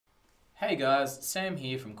Hey guys, Sam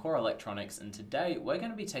here from Core Electronics, and today we're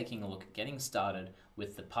going to be taking a look at getting started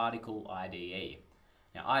with the Particle IDE.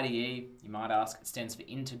 Now IDE, you might ask, it stands for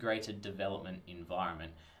Integrated Development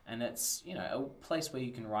Environment, and it's a place where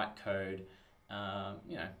you can write code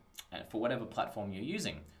for whatever platform you're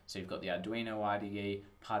using. So you've got the Arduino IDE,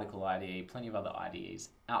 Particle IDE, plenty of other IDEs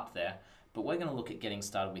out there, but we're going to look at getting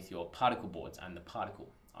started with your particle boards and the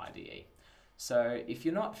Particle IDE. So if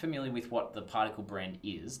you're not familiar with what the Particle brand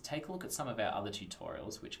is, take a look at some of our other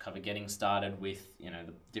tutorials which cover getting started with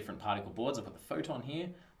the different particle boards. I've got the Photon here,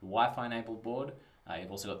 the Wi-Fi enabled board.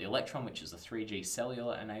 You've also got the Electron, which is a 3G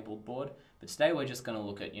cellular enabled board. But today we're just going to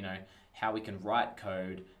look at how we can write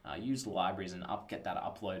code, use libraries, and get that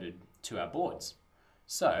uploaded to our boards.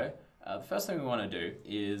 So the first thing we want to do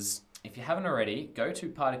is, if you haven't already, go to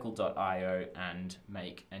particle.io and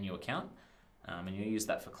make a new account. And you'll use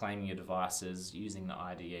that for claiming your devices, using the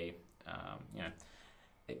IDE,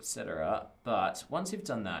 etc. But once you've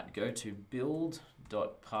done that, go to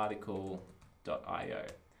build.particle.io,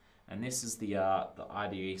 and this is the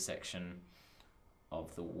IDE section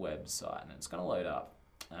of the website, and it's going to load up.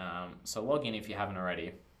 So log in if you haven't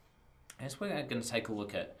already. And we're going to take a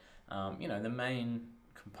look at the main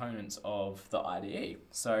components of the IDE.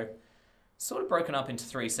 So sort of broken up into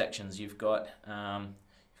three sections. You've got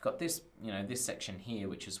this, this section here,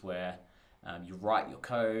 which is where you write your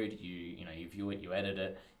code, you view it, you edit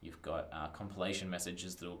it. You've got compilation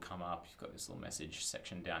messages that will come up. You've got this little message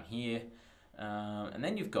section down here, and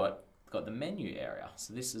then you've got the menu area.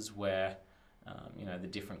 So this is where the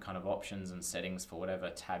different kind of options and settings for whatever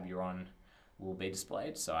tab you're on will be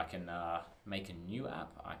displayed. So I can make a new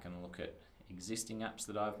app. I can look at existing apps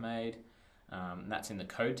that I've made. That's in the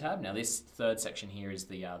code tab. Now this third section here is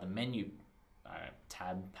the menu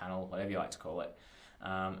tab, panel, whatever you like to call it,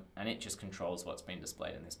 and it just controls what's been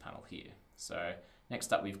displayed in this panel here. So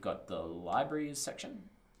next up we've got the libraries section.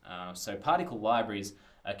 So Particle libraries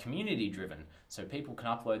are community driven, so people can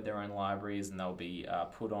upload their own libraries and they'll be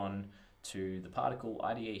put on to the Particle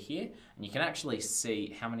IDE here, and you can actually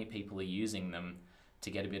see how many people are using them to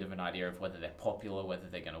get a bit of an idea of whether they're popular, whether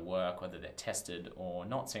they're going to work, whether they're tested or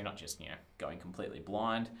not, so you're not just going completely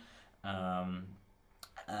blind.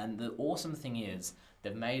 And the awesome thing is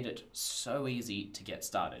they've made it so easy to get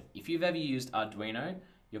started. If you've ever used Arduino,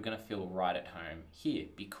 you're going to feel right at home here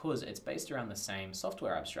because it's based around the same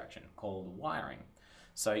software abstraction called wiring.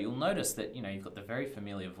 So you'll notice that you've got the very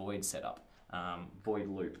familiar void setup, void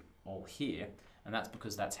loop all here, and that's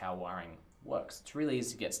because that's how wiring works. It's really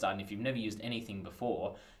easy to get started. And if you've never used anything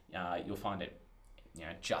before, you'll find it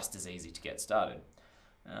just as easy to get started.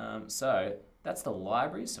 So that's the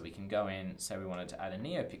library, so we can go in, say we wanted to add a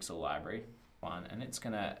NeoPixel library one, and it's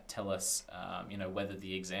going to tell us whether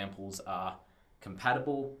the examples are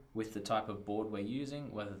compatible with the type of board we're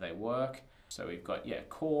using, whether they work. So we've got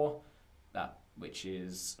Core, which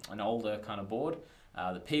is an older kind of board,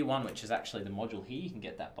 the P1, which is actually the module here. You can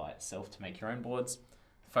get that by itself to make your own boards.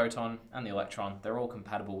 The Photon and the Electron, they're all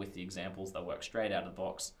compatible with the examples. They work straight out of the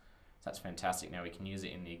box. So that's fantastic. Now we can use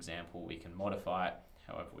it in the example, we can modify it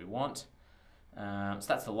however we want. So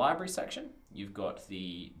that's the library section. You've got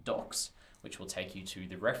the docs, which will take you to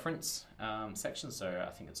the reference section. So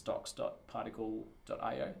I think it's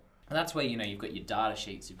docs.particle.io. And that's where you've got your data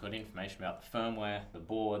sheets, you've got information about the firmware, the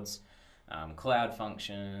boards, cloud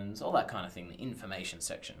functions, all that kind of thing, the information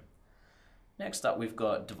section. Next up we've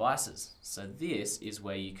got devices. So this is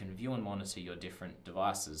where you can view and monitor your different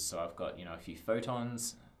devices. So I've got a few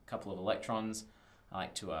photons, a couple of electrons. I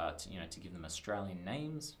like to give them Australian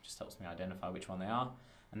names, just helps me identify which one they are.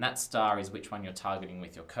 And that star is which one you're targeting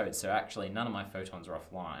with your code. So actually none of my photons are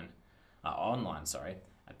online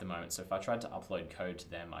at the moment. So if I tried to upload code to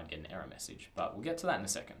them, I'd get an error message, but we'll get to that in a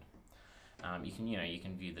second. You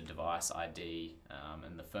can view the device ID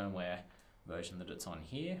and the firmware version that it's on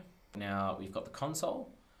here. Now we've got the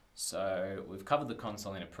console. So we've covered the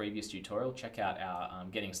console in a previous tutorial. Check out our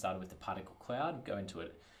getting started with the Particle Cloud, go into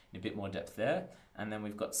it in a bit more depth there. And then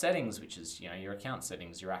we've got settings, which is your account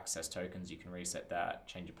settings, your access tokens. You can reset that,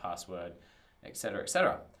 change your password, etc.,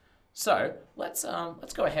 etc. So let's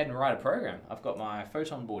go ahead and write a program. I've got my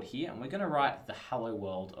Photon board here, and we're going to write the Hello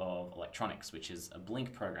World of Electronics, which is a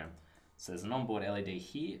blink program. So there's an onboard LED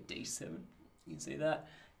here, D7. You can see that,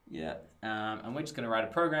 yeah. And we're just going to write a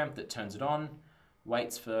program that turns it on,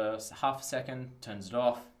 waits for half a second, turns it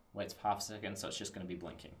off, waits for half a second. So it's just going to be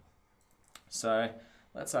blinking. So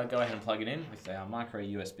let's go ahead and plug it in with our micro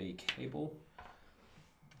USB cable.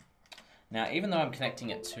 Now, even though I'm connecting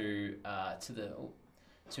it to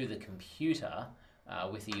the computer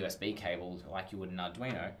with a USB cable like you would in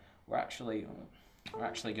Arduino, we're actually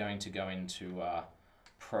going to go into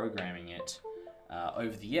programming it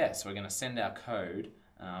over the air. So we're going to send our code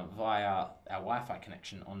via our Wi-Fi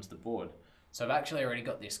connection onto the board. So I've actually already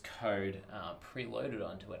got this code preloaded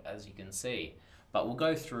onto it, as you can see. But we'll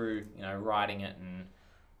go through, writing it and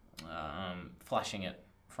flashing it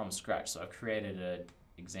from scratch. So I've created an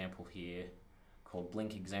example here called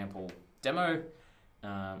Blink Example Demo.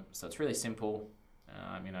 So it's really simple.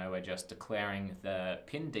 We're just declaring the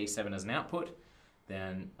pin D7 as an output,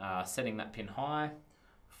 then setting that pin high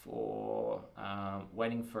for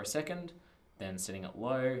waiting for a second, then setting it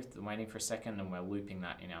low, then waiting for a second, and we're looping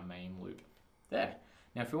that in our main loop. There.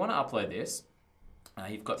 Now if we want to upload this,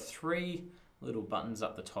 you've got three little buttons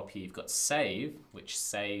up the top here. You've got Save, which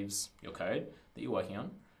saves your code that you're working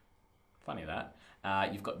on. Funny that.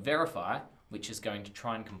 You've got Verify, which is going to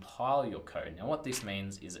try and compile your code. Now what this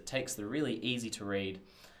means is it takes the really easy to read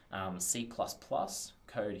C++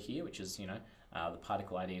 code here, which is, the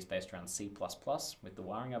Particle IDE is based around C++ with the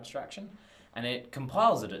wiring abstraction, and it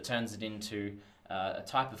compiles it. It turns it into a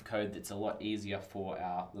type of code that's a lot easier for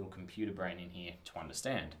our little computer brain in here to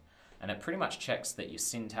understand. And it pretty much checks that your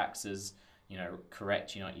syntax is,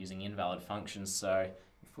 correct, you're not using invalid functions. So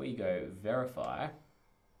if we go verify,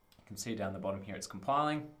 you can see down the bottom here it's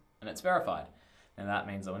compiling and it's verified. And that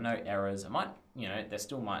means there were no errors. It might, there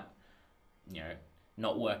still might,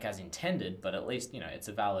 not work as intended, but at least, it's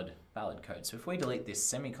a valid code. So if we delete this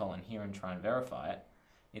semicolon here and try and verify it,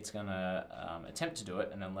 it's going to attempt to do it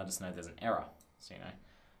and then let us know there's an error.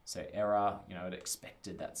 So, error, it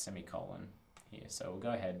expected that semicolon here. So we'll go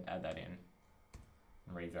ahead, add that in,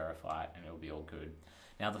 and re-verify it, and it'll be all good.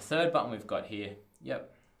 Now the third button we've got here,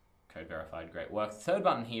 yep, code verified, great work. The third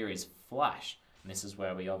button here is flash, and this is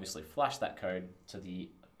where we obviously flash that code to the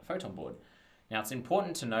photon board. Now it's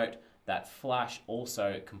important to note that flash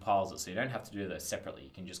also compiles it, so you don't have to do those separately. You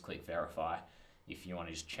can just click verify if you want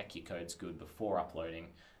to just check your code's good before uploading,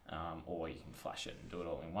 or you can flash it and do it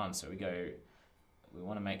all in one. So we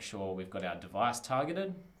want to make sure we've got our device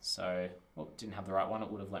targeted. So, didn't have the right one. It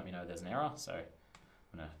would have let me know there's an error. So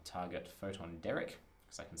I'm going to target Photon Derek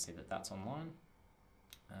because I can see that that's online.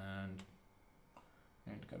 And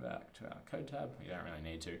I'm going to go back to our code tab. You don't really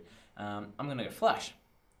need to. I'm going to go flash.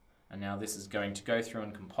 And now this is going to go through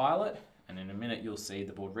and compile it. And in a minute, you'll see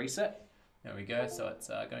the board reset. There we go. So it's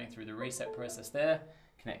going through the reset process there,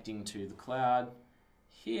 connecting to the cloud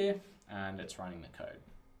here, and it's running the code,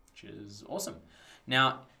 which is awesome.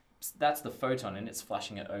 Now, that's the photon, and it's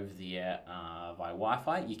flashing it over the air via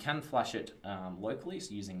Wi-Fi. You can flash it locally,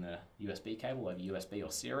 so using the USB cable over USB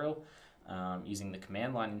or serial, using the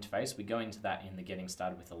command line interface. We go into that in the Getting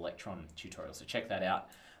Started with Electron tutorial, so check that out.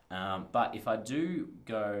 But if I do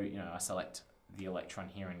go, I select the Electron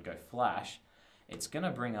here and go flash, it's going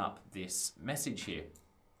to bring up this message here,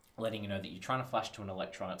 letting you know that you're trying to flash to an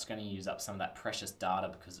Electron. It's going to use up some of that precious data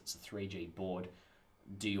because it's a 3G board.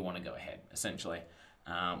 Do you want to go ahead, essentially?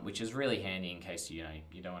 Which is really handy in case you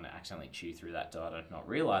don't want to accidentally chew through that data, not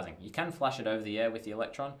realizing. You can flash it over the air with the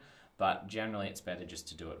Electron, but generally it's better just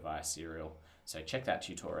to do it via serial. So check that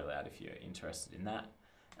tutorial out if you're interested in that.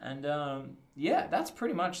 And yeah, that's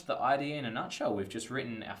pretty much the IDE in a nutshell. We've just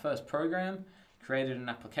written our first program, created an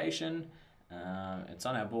application. It's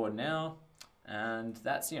on our board now. And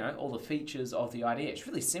that's, all the features of the IDE. It's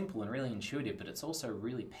really simple and really intuitive, but it's also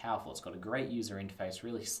really powerful. It's got a great user interface,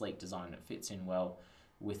 really sleek design that fits in well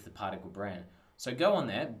with the Particle brand. So go on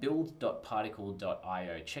there,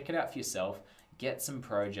 build.particle.io. Check it out for yourself. Get some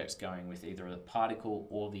projects going with either the Particle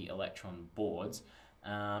or the Electron boards.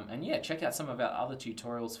 And yeah, check out some of our other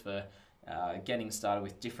tutorials for getting started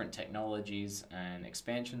with different technologies and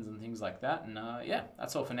expansions and things like that. And yeah,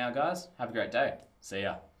 that's all for now, guys. Have a great day. See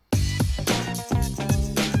ya.